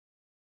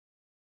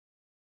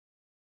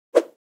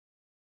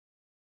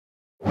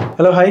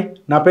Hello hi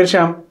నా పేరు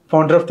Shyam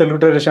founder of Telugu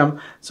trader Shyam.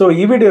 So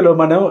ఈ వీడియోలో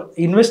మనం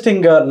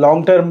ఇన్వెస్టింగ్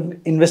లాంగ్ టర్మ్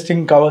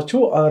ఇన్వెస్టింగ్ కావచ్చు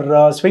ఆర్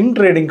స్వింగ్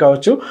ట్రేడింగ్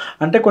కావచ్చు,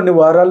 అంటే కొన్ని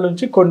వారాల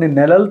నుంచి కొన్ని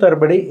నెలల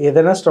తరబడి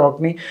ఏదైనా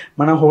స్టాక్ని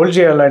మనం హోల్డ్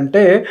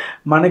చేయాలంటే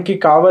మనకి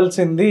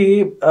కావాల్సింది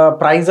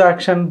ప్రైస్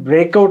యాక్షన్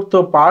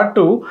బ్రేక్అవుట్తో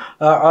పాటు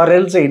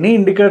ఆర్ఎల్స్ ఎనీ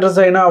ఇండికేటర్స్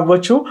అయినా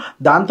అవ్వచ్చు.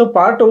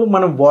 దాంతోపాటు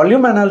మనం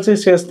వాల్యూమ్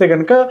అనాలిసిస్ చేస్తే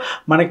కనుక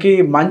మనకి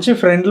మంచి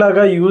ఫ్రెండ్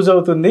లాగా యూజ్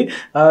అవుతుంది.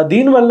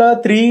 దీనివల్ల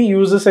 3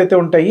 యూజెస్ అయితే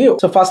ఉంటాయి.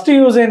 సో ఫస్ట్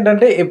యూజ్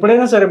ఏంటంటే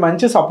ఎప్పుడైనా సరే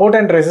మంచి సపోర్ట్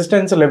అండ్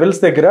రెసిస్టెన్స్ లెవెల్స్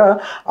దగ్గర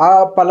ఆ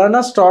పలానా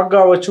స్టాక్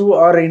కావచ్చు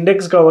ఆర్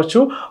ఇండెక్స్ కావచ్చు,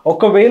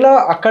 ఒకవేళ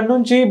అక్కడ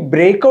నుంచి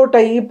బ్రేక్అవుట్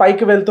అయ్యి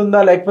పైకి వెళ్తుందా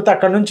లేకపోతే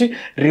అక్కడ నుంచి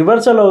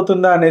రివర్సల్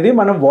అవుతుందా అనేది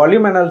మనం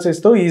వాల్యూమ్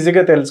అనాలిసిస్తో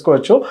ఈజీగా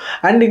తెలుసుకోవచ్చు.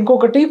 అండ్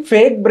ఇంకొకటి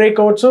ఫేక్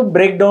బ్రేక్అవుట్స్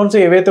బ్రేక్ డౌన్స్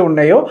ఏవైతే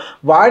ఉన్నాయో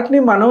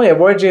వాటిని మనం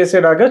అవాయిడ్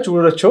చేసేలాగా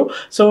చూడొచ్చు.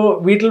 సో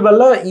వీటి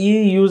వల్ల ఈ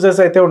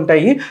యూజెస్ అయితే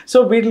ఉంటాయి. సో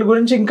వీటి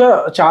గురించి ఇంకా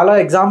చాలా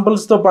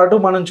ఎగ్జాంపుల్స్తో పాటు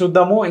మనం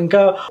చూద్దాము.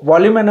 ఇంకా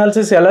వాల్యూమ్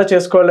అనాలిసిస్ ఎలా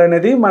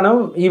చేసుకోవాలనేది మనం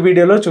ఈ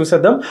వీడియోలో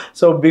చూసేద్దాం.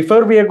 So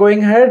before we are going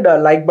ahead,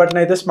 like button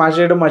అయితే స్మాష్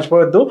చేయడం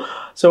మర్చిపోవద్దు.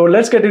 So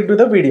let's get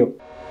into the video.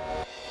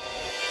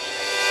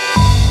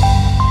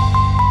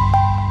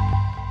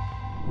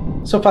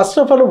 So first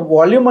of all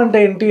volume అంటే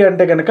ఏంటి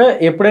అంటే కనుక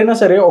ఎప్పుడైనా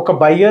సరే ఒక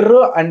బయ్యర్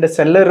అండ్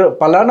సెల్లర్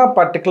పలానా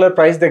పర్టికులర్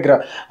ప్రైస్ దగ్గర,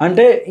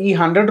 అంటే ఈ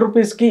 100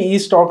 రూపీస్కి ఈ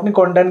స్టాక్ని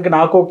కొనడానికి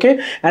నాకు ఓకే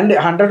అండ్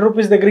 100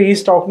 రూపీస్ దగ్గర ఈ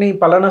స్టాక్ని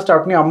పలానా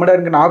స్టాక్ని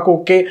అమ్మడానికి నాకు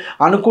ఓకే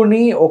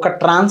అనుకుని ఒక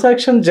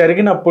ట్రాన్సాక్షన్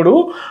జరిగినప్పుడు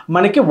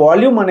మనకి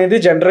వాల్యూమ్ అనేది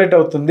జనరేట్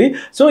అవుతుంది.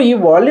 సో ఈ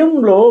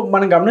వాల్యూమ్లో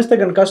మనం గమనిస్తే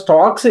కనుక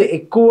స్టాక్స్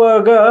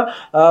ఎక్కువగా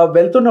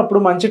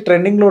వెళ్తున్నప్పుడు మంచి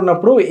ట్రెండింగ్లో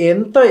ఉన్నప్పుడు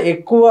ఎంత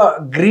ఎక్కువ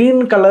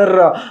గ్రీన్ కలర్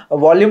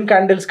వాల్యూమ్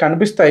క్యాండిల్స్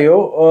కనిపిస్తాయో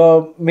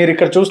మీరు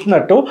ఇక్కడ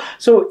చూస్తున్నట్టు,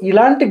 సో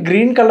ఇలాంటి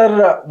గ్రీన్ కలర్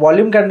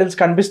వాల్యూమ్ క్యాండిల్స్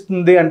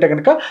కనిపిస్తుంది అంటే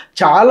కనుక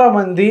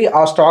చాలామంది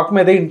ఆ స్టాక్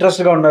మీద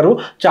ఇంట్రెస్ట్గా ఉన్నారు.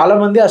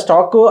 చాలామంది ఆ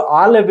స్టాక్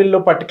ఆ లెవెల్లో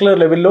పర్టికులర్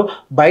లెవెల్లో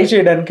బై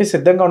చేయడానికి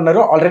సిద్ధంగా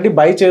ఉన్నారు, ఆల్రెడీ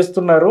బై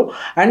చేస్తున్నారు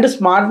అండ్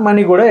స్మార్ట్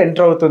మనీ కూడా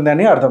ఎంటర్ అవుతుంది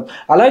అని అర్థం.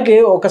 అలాగే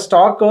ఒక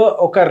స్టాక్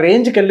ఒక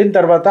రేంజ్కి వెళ్ళిన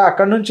తర్వాత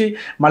అక్కడ నుంచి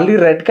మళ్ళీ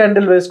రెడ్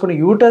క్యాండిల్ వేసుకుని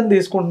యూటర్న్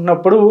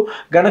తీసుకుంటున్నప్పుడు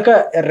గనక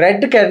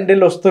రెడ్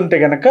క్యాండిల్ వస్తుంటే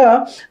కనుక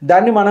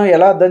దాన్ని మనం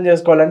ఎలా అర్థం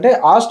చేసుకోవాలంటే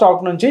ఆ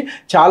స్టాక్ నుంచి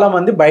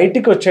చాలామంది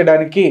బయటికి వచ్చేయడానికి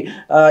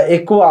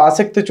ఎక్కువ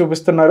ఆసక్తి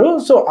చూపిస్తున్నారు.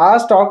 సో ఆ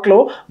స్టాక్లో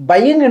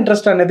బయింగ్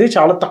ఇంట్రెస్ట్ అనేది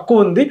చాలా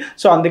తక్కువ ఉంది.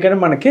 సో అందుకని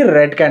మనకి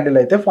రెడ్ క్యాండిల్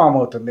అయితే ఫామ్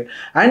అవుతుంది.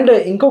 అండ్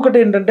ఇంకొకటి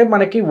ఏంటంటే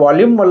మనకి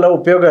వాల్యూమ్ వల్ల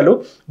ఉపయోగాలు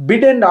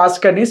బిడ్ అండ్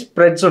ఆస్క్ అని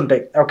స్ప్రెడ్స్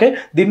ఉంటాయి. ఓకే,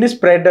 దీన్ని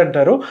స్ప్రెడ్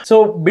అంటారు. సో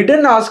బిడ్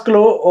అండ్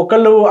ఆస్క్లో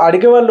ఒకళ్ళు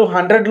అడిగే వాళ్ళు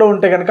 100లో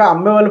ఉంటే కనుక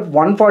అమ్మే వాళ్ళు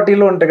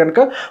 140లో ఉంటే కనుక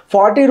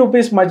 40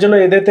 రూపీస్ మధ్యలో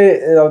ఏదైతే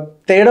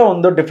తేడా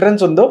ఉందో,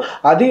 డిఫరెన్స్ ఉందో,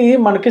 అది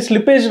మనకి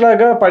స్లిపేజ్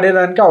లాగా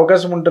పడేదానికి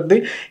అవకాశం ఉంటుంది.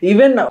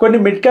 ఈవెన్ కొన్ని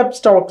మిడ్ క్యాప్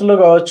స్టాక్స్లో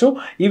కావచ్చు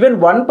ఈవెన్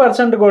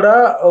 1% కూడా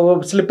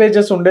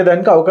స్లిపేజెస్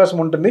ఉండేదానికి అవకాశం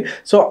ఉంటుంది.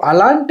 సో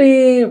అలాంటి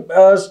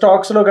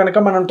స్టాక్స్లో కనుక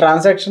మనం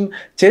ట్రాన్సాక్షన్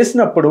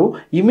చేసినప్పుడు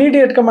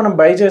ఇమీడియట్గా మనం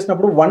బై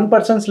చేసినప్పుడు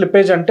 1%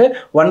 స్లిపేజ్ అంటే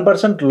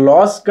 1%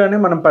 లాస్గానే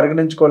మనం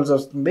పరిగణించుకోవాల్సి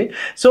వస్తుంది.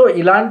 సో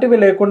ఇలాంటివి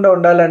లేకుండా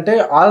ఉండాలంటే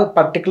ఆ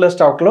పర్టికులర్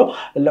స్టాక్లో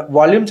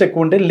వాల్యూమ్స్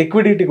ఎక్కువ ఉంటే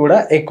లిక్విడిటీ కూడా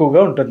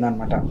ఎక్కువగా ఉంటుంది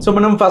అనమాట. సో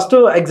మనం ఫస్ట్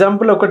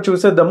ఎగ్జాంపుల్ ఒకటి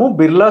చూసేద్దాము,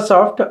 బిర్లా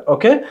సాఫ్ట్.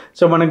 ఓకే,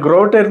 సో మనం గ్రో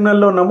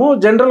టెర్మినల్లో ఉన్నాము.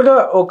 జనరల్గా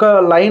ఒక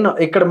లైన్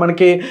ఇక్కడ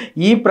మనకి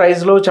ఈ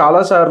ప్రైస్లో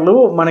చాలాసార్లు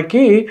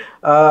మనకి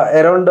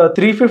అరౌండ్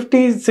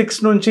 356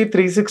 నుంచి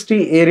 360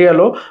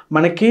 ఏరియాలో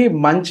మనకి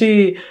మంచి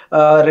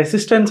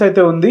రెసిస్టెన్స్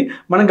అయితే ఉంది.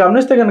 మనం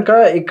గమనిస్తే కనుక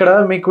ఇక్కడ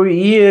మీకు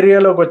ఈ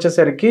ఏరియాలోకి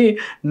వచ్చేసరికి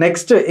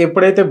నెక్స్ట్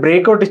ఎప్పుడైతే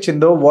బ్రేక్అవుట్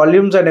ఇచ్చిందో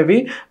వాల్యూమ్స్ అనేవి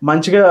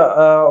మంచిగా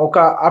ఒక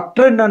అప్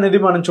ట్రెండ్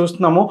అనేది మనం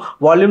చూస్తున్నాము.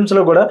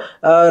 వాల్యూమ్స్లో కూడా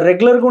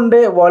రెగ్యులర్గా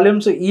ఉండే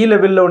వాల్యూమ్స్ ఈ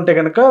లెవెల్లో ఉంటే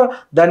కనుక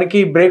దానికి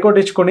బ్రేక్అవుట్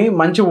ఇచ్చుకొని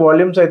మంచి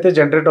వాల్యూమ్స్ అయితే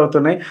జనరేట్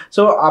అవుతున్నాయి.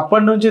 సో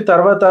అప్పటి నుంచి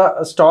తర్వాత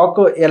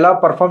స్టాక్ ఎలా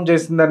పర్ఫామ్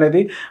చేసింది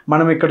అనేది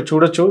మనం ఇక్కడ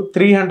చూడొచ్చు.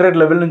 300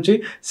 లెవెల్ నుంచి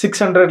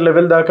 600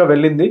 లెవెల్ దాకా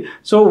వెళ్ళింది.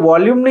 సో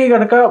వాల్యూమ్ని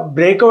కనుక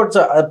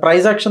బ్రేక్అవుట్స్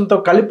ప్రైస్ యాక్షన్తో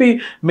కలిపి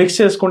మిక్స్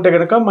చేసుకుంటే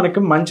కనుక మనకి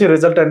మంచి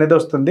రిజల్ట్ అనేది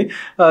వస్తుంది.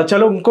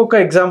 చలో ఇంకొక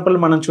ఎగ్జాంపుల్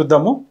మనం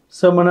చూద్దాము.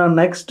 సో మన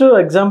నెక్స్ట్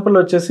ఎగ్జాంపుల్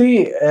వచ్చేసి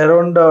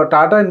అరౌండ్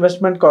టాటా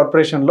ఇన్వెస్ట్మెంట్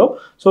కార్పొరేషన్లో.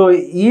 సో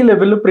ఈ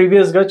లెవెల్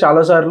ప్రీవియస్గా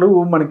చాలాసార్లు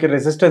మనకి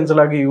రెసిస్టెన్స్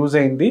లాగా యూజ్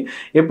అయింది.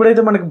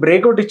 ఎప్పుడైతే మనకి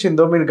బ్రేక్అవుట్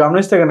ఇచ్చిందో మీరు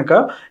గమనిస్తే కనుక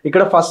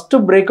ఇక్కడ ఫస్ట్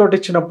బ్రేక్అవుట్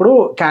ఇచ్చినప్పుడు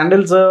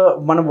క్యాండిల్స్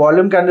మన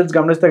వాల్యూమ్ క్యాండిల్స్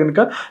గమనిస్తే కనుక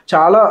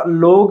చాలా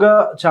లోగా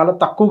చాలా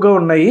తక్కువగా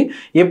ఉన్నాయి.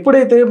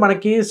 ఎప్పుడైతే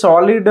మనకి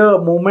సాలిడ్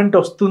మూమెంట్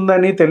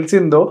వస్తుందని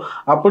తెలిసిందో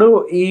అప్పుడు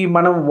ఈ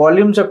మనం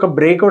వాల్యూమ్స్ యొక్క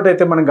బ్రేక్అవుట్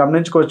అయితే మనం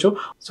గమనించుకోవచ్చు.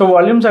 సో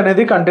వాల్యూమ్స్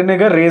అనేది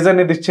కంటిన్యూగా రేజ్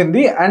అనేది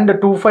ఇచ్చింది అండ్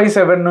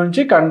 257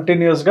 నుంచి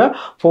కంటిన్యూస్గా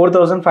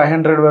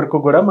 4500 వరకు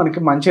కూడా మనకి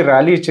మంచి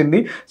ర్యాలీ ఇచ్చింది.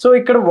 సో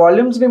ఇక్కడ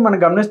వాల్యూమ్స్ని మనం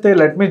గమనిస్తే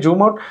let me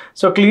Zoom out.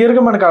 So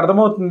క్లియర్గా మనకు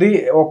అర్థమవుతుంది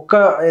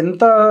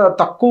ఎంత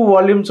తక్కువ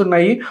వాల్యూమ్స్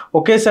ఉన్నాయి.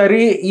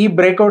 ఒకేసారి ఈ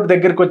బ్రేక్అవుట్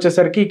దగ్గరికి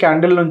వచ్చేసరికి ఈ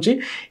క్యాండిల్ నుంచి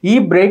ఈ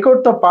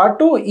బ్రేక్అవుట్తో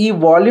పాటు ఈ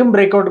వాల్యూమ్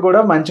బ్రేక్అవుట్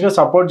కూడా మంచిగా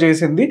సపోర్ట్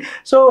చేసింది.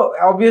 సో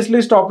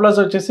ఆబ్వియస్లీ స్టాప్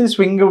లాస్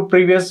వచ్చేసి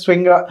ప్రీవియస్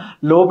స్వింగ్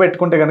లో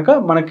పెట్టుకుంటే కనుక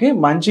మనకి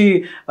మంచి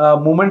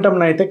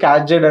మూమెంటంని అయితే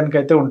క్యాచ్ చేయడానికి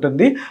అయితే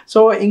ఉంటుంది. సో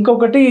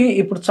ఇంకొకటి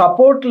ఇప్పుడు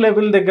సపోర్ట్ సపోర్ట్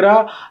లెవెల్ దగ్గర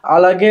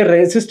అలాగే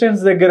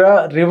రెసిస్టెన్స్ దగ్గర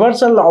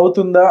రివర్సల్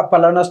అవుతుందా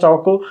పలానా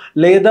స్టాకు,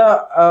 లేదా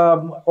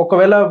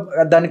ఒకవేళ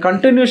దాని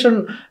కంటిన్యూషన్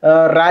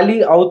ర్యాలీ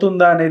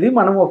అవుతుందా అనేది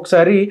మనం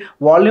ఒకసారి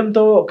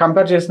వాల్యూమ్తో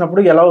కంపేర్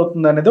చేసినప్పుడు ఎలా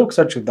అవుతుంది అనేది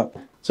ఒకసారి చూద్దాం.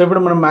 సో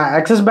ఇప్పుడు మనం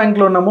యాక్సిస్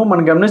బ్యాంక్లో ఉన్నాము.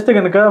 మనం గమనిస్తే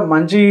కనుక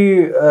మంచి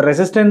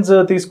రెసిస్టెన్స్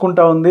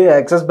తీసుకుంటా ఉంది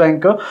యాక్సిస్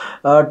బ్యాంక్.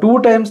 2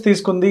 times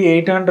తీసుకుంది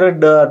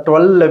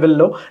 812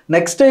 లెవెల్లో.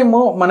 నెక్స్ట్ టైము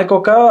మనకు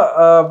ఒక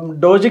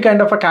doji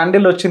kind of a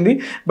candle వచ్చింది.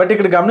 బట్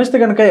ఇక్కడ గమనిస్తే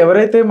కనుక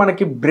ఎవరైతే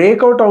మనకి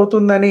బ్రేక్అవుట్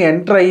అవుతుందని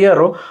ఎంటర్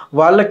అయ్యారో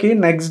వాళ్ళకి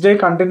నెక్స్ట్ డే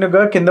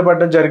కంటిన్యూగా కింద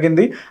పడడం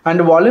జరిగింది.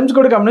 అండ్ వాల్యూమ్స్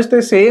కూడా గమనిస్తే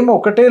సేమ్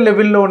ఒకటే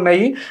లెవెల్లో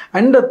ఉన్నాయి.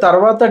 అండ్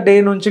తర్వాత డే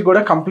నుంచి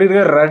కూడా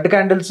కంప్లీట్గా రెడ్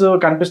క్యాండిల్స్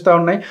కనిపిస్తూ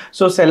ఉన్నాయి.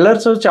 సో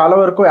సెల్లర్స్ చాలా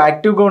వరకు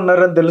యాక్టివ్గా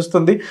ఉన్నారని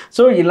తెలుస్తుంది.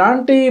 సో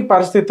ఇలాంటి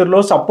పరిస్థితుల్లో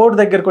సపోర్ట్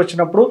దగ్గరికి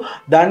వచ్చినప్పుడు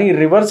దాని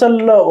రివర్సల్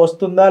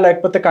వస్తుందా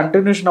లేకపోతే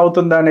కంటిన్యూషన్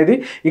అవుతుందా అనేది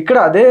ఇక్కడ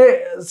అదే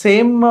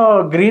సేమ్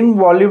గ్రీన్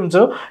వాల్యూమ్స్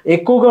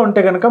ఎక్కువగా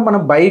ఉంటే కనుక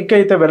మనం బైక్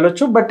అయితే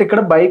వెళ్ళొచ్చు. బట్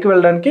ఇక్కడ బైక్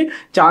వెళ్ళడానికి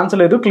ఛాన్స్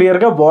లేదు.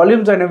 క్లియర్గా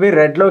వాల్యూమ్స్ అనేవి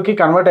రెడ్లోకి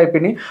కన్వర్ట్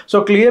అయిపోయినాయి. సో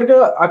క్లియర్గా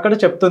అక్కడ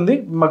చెప్తుంది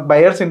మాకు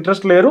బయర్స్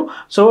ఇంట్రెస్ట్ లేరు.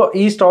 సో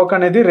ఈ స్టాక్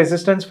అనేది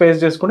రెసిస్టెన్స్ ఫేస్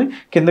చేసుకుని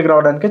కిందకి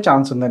రావడానికి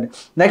ఛాన్స్ ఉందండి.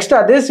 నెక్స్ట్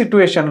అదే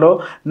సిచ్యువేషన్లో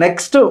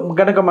నెక్స్ట్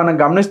కనుక మనం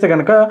గమనిస్తే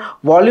కనుక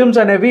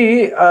వాల్యూమ్స్ అనేవి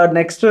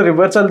నెక్స్ట్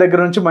రివర్సల్ దగ్గర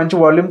నుంచి మంచి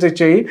వాల్యూమ్స్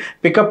ఇచ్చాయి,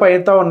 పికప్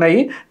అవుతూ ఉన్నాయి.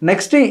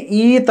 నెక్స్ట్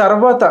ఈ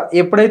తర్వాత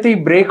ఎప్పుడైతే ఈ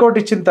బ్రేక్అవుట్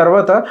ఇచ్చిన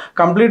తర్వాత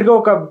కంప్లీట్గా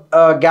ఒక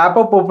గ్యాప్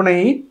అప్ ఓపెన్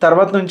అయ్యి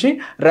తర్వాత నుంచి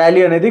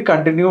ర్యాలీ అనేది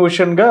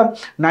కంటిన్యూషన్గా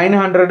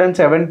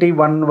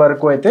 971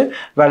 వరకు అయితే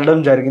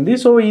వెళ్ళడం జరిగింది.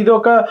 సో ఇది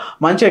ఒక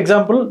మంచి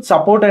ఎగ్జాంపుల్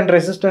సపోర్ట్ అండ్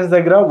రెసిస్టెన్స్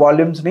దగ్గర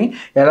వాల్యూమ్స్ని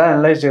ఎలా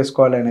అనలైజ్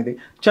చేసుకోవాలి అనేది.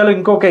 చలో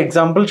ఇంకొక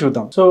ఎగ్జాంపుల్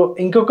చూద్దాం. సో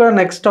ఇంకొక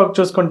నెక్స్ట్ స్టాక్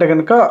చూసుకుంటే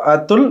కనుక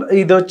అతుల్.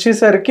 ఇది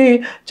వచ్చేసరికి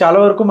చాలా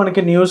వరకు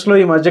మనకి న్యూస్లో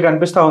ఈ మధ్య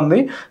కనిపిస్తూ ఉంది.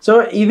 సో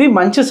ఇది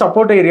మంచి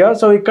సపోర్ట్ ఏరియా.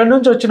 సో ఇక్కడ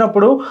నుంచి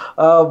వచ్చినప్పుడు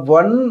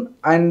 1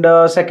 and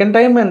 2nd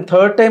time and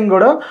 3rd time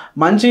కూడా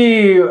మంచి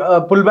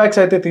పుల్ బ్యాక్స్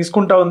అయితే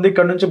తీసుకుంటా ఉంది.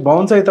 ఇక్కడ నుంచి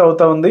బౌన్స్ అయితే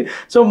అవుతా ఉంది.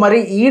 సో మరి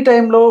ఈ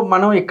టైంలో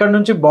మనం ఇక్కడ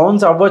నుంచి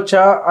బౌన్స్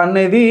అవ్వచ్చా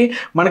అనేది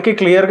మనకి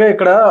క్లియర్గా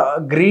ఇక్కడ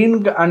గ్రీన్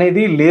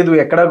అనేది లేదు,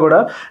 ఎక్కడ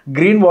కూడా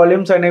గ్రీన్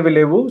వాల్యూమ్స్ అనేవి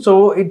లేవు. సో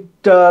ఇట్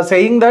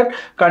సెయింగ్ దట్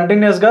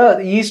కంటిన్యూస్గా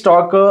ఈ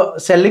స్టాక్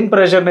సెల్లింగ్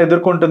ప్రెషర్ని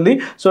ఎదుర్కొంటుంది.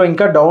 సో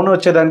ఇంకా డౌన్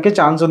వచ్చేదానికి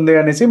ఛాన్స్ ఉంది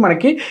అనేసి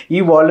మనకి ఈ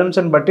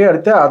వాల్యూమ్స్ని బట్టి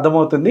అయితే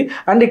అర్థమవుతుంది.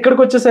 అండ్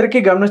ఇక్కడికి వచ్చేసరికి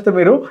గమనిస్తే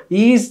మీరు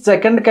ఈ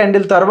సెకండ్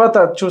క్యాండిల్ తర్వాత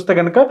చూస్తే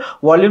కనుక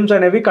వాల్యూమ్స్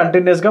అనేవి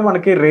కంటిన్యూస్గా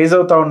మనకి రేజ్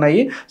అవుతూ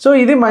ఉన్నాయి. సో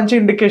ఇది మంచి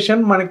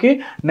ఇండికేషన్ మనకి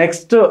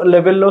నెక్స్ట్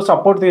లెవెల్లో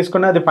సపోర్ట్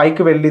తీసుకుని అది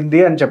పైకి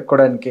వెళ్ళింది అని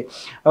చెప్పుకోవడానికి.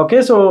 ఓకే,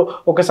 సో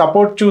ఒక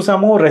సపోర్ట్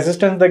చూసాము,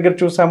 రెసిస్టెన్స్ దగ్గర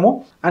చూసాము.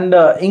 అండ్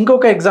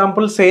ఇంకొక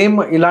ఎగ్జాంపుల్ సేమ్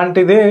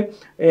ఇలాంటిదే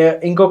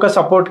ఇంకొక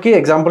సపోర్ట్కి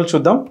ఎగ్జాంపుల్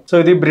చూద్దాం. సో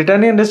ఇది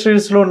బ్రిటానియా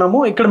ఇండస్ట్రీస్లో ఉన్నాము.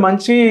 ఇక్కడ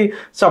మంచి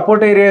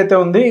సపోర్ట్ ఏరియా అయితే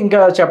ఉంది, ఇంకా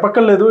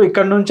చెప్పక్కర్లేదు.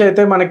 ఇక్కడ నుంచి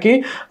అయితే మనకి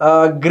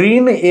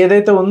గ్రీన్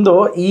ఏదైతే ఉందో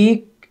ఈ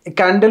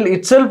క్యాండిల్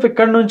ఇట్ సెల్ఫ్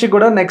ఇక్కడ నుంచి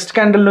కూడా నెక్స్ట్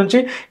క్యాండిల్ నుంచి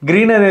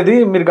గ్రీన్ అనేది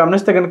మీరు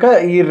గమనిస్తే కనుక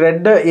ఈ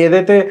రెడ్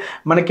ఏదైతే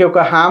మనకి ఒక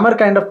హ్యామర్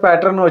కైండ్ ఆఫ్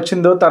ప్యాటర్న్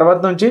వచ్చిందో తర్వాత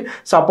నుంచి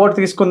సపోర్ట్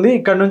తీసుకుంది.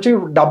 ఇక్కడ నుంచి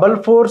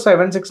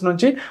 4476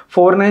 నుంచి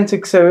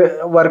 496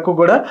 వరకు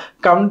కూడా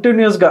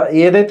కంటిన్యూస్గా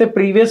ఏదైతే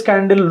ప్రీవియస్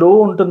క్యాండిల్ లో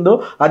ఉంటుందో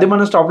అది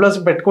మనం స్టాప్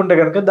లాస్ పెట్టుకుంటే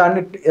కనుక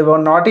దాన్ని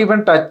నాట్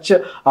ఈవెన్ టచ్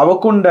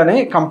అవ్వకుండానే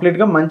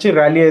కంప్లీట్గా మంచి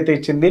ర్యాలీ అయితే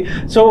ఇచ్చింది.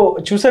 సో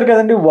చూసారు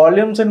కదండి,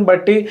 వాల్యూమ్స్ని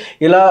బట్టి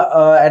ఇలా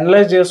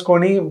అనలైజ్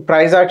చేసుకొని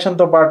ప్రైస్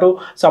యాక్షన్తో పాటు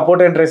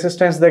సపోర్ట్ అండ్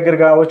రెసిస్టెన్స్ దగ్గర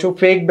కావచ్చు,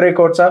 ఫేక్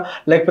బ్రేక్అవుట్సా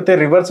లేకపోతే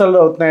రివర్సల్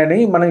అవుతున్నాయని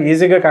మనం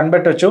ఈజీగా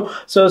కనిపెట్టవచ్చు.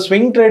 So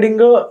swing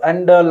trading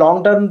and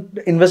long term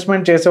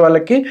investment చేసే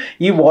వాళ్ళకి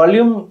ఈ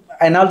వాల్యూమ్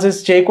అనాలిసిస్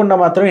చేయకుండా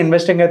మాత్రం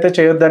ఇన్వెస్టింగ్ అయితే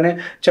చేయొద్దని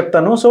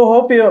చెప్తాను. సో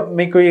హోప్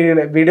మీకు ఈ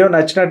వీడియో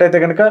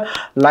నచ్చినట్టయితే కనుక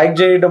లైక్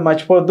చేయడం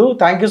మర్చిపోవద్దు.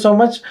 Thank you so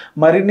much.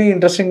 మరిన్ని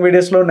ఇంట్రెస్టింగ్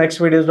వీడియోస్లో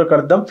నెక్స్ట్ వీడియోస్లో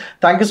కలుద్దాం.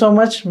 Thank you so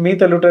much. Me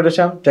Telugu trader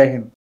Shyam. జై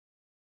Hind.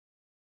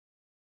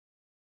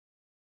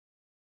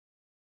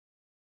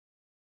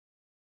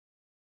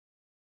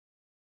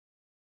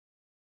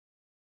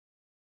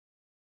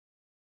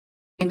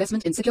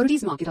 Investment in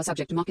securities market are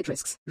subject to market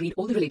risks. Read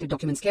all the related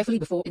documents carefully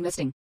before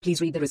investing. Please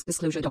read the risk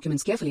disclosure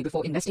documents carefully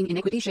before investing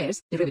in equity shares,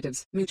 derivatives,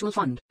 mutual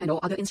fund, and or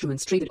other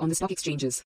instruments traded on the stock exchanges.